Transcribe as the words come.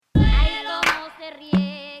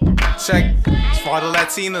Check, it's for all the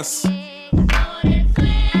Latinas.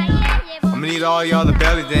 I'ma need all y'all to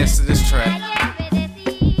belly dance to this track.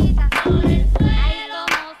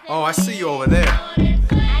 Oh, I see you over there.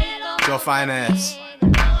 Joe Fine Ass.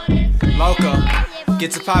 Loca, get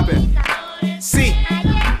to poppin'. See,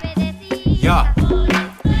 yeah.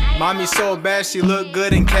 Mommy so bad she looked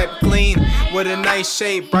good and kept clean, with a nice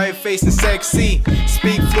shape, bright face and sexy.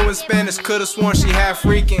 Speak fluent Spanish, could've sworn she half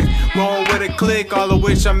freaking. Rolling with a clique, all of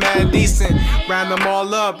which are mad decent. Round them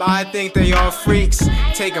all up, I think they all freaks.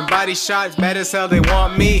 Taking body shots, bad as hell they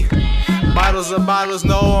want me. Bottles of bottles,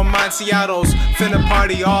 no amontillados. Finna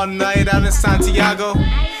party all night out in Santiago.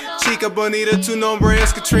 Chica Bonita, tu nombre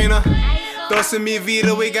es Katrina. Dos en mi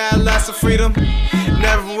vida, we got lots of freedom.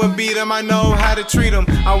 Never would beat them, I know how to treat them.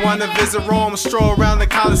 I wanna visit Rome, stroll around the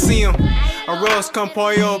Coliseum. Arroz con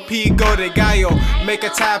pollo, pico de gallo. Make a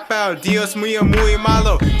tap out, Dios mío, muy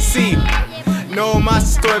malo. Sí, no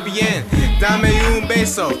más estoy bien. Dame un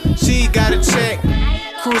beso, she got a check.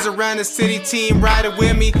 Cruise around the city, team riding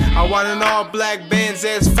with me. I want an all-black Benz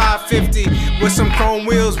S550 with some chrome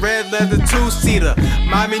wheels, red leather two-seater.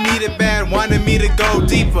 Mommy needed bad, wanted me to go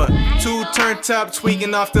deeper. Two turned up,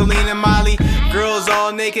 tweaking off the lean and Molly. Girls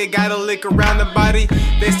all naked, got a lick around the body.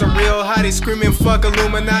 They some real hotties, screaming fuck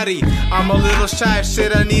Illuminati. I'm a little shy,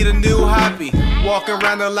 shit, I need a new hobby. Walking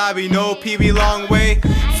around the lobby, no PB long way.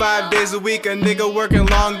 5 days a week, a nigga working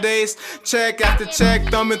long days. Check after check,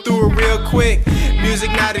 thumbing through it real quick.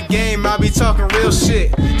 Music not a game, I be talking real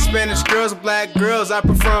shit. Spanish girls, black girls, I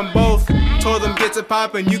prefer them both. Told them get to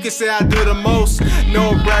poppin', you can say I do the most.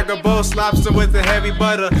 No brag or boast, lobster with the heavy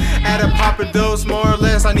butter. Add a pop a dose, more or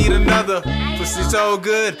less, I need another. Pussy so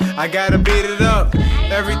good, I gotta beat it up.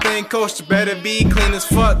 Everything kosher, better be clean as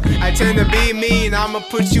fuck. I tend to be mean, I'ma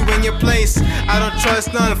put you in your place. I don't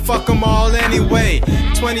trust none, fuck them all anyway.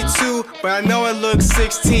 22, but I know I look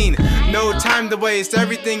 16. No time to waste,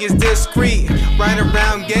 everything is discreet. Right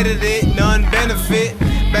around, get it, none benefit.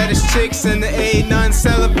 Baddest chicks in the A, none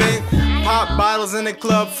celibate. Pop bottles in a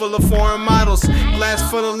club full of foreign models. Glass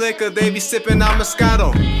full of liquor, they be sippin' on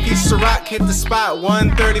Moscato. Piece of rock hit the spot,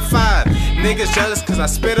 135. Niggas jealous cause I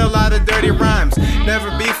spit a lot of dirty rhymes.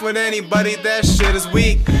 Never beef with anybody, that shit is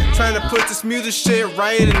weak. Trying to put this music shit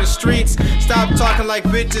right in the streets. Stop talking like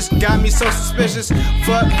bitches, got me so suspicious.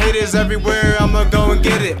 Fuck haters everywhere, I'ma go and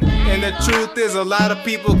get it. And the truth is a lot of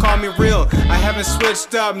people call me real. I haven't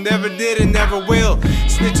switched up, never did and never will.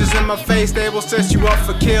 Snitches in my face, they will set you up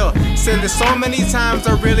for kill. Said this so many times,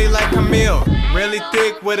 I really like Camille. Really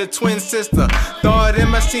thick with a twin sister. Thought in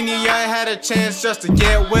my senior year I had a chance just to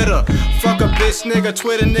get with her. Fuck a bitch nigga,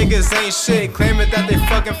 Twitter niggas ain't shit. Claiming that they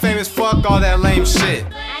fucking famous, fuck all that lame shit.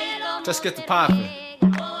 Just get to poppin'.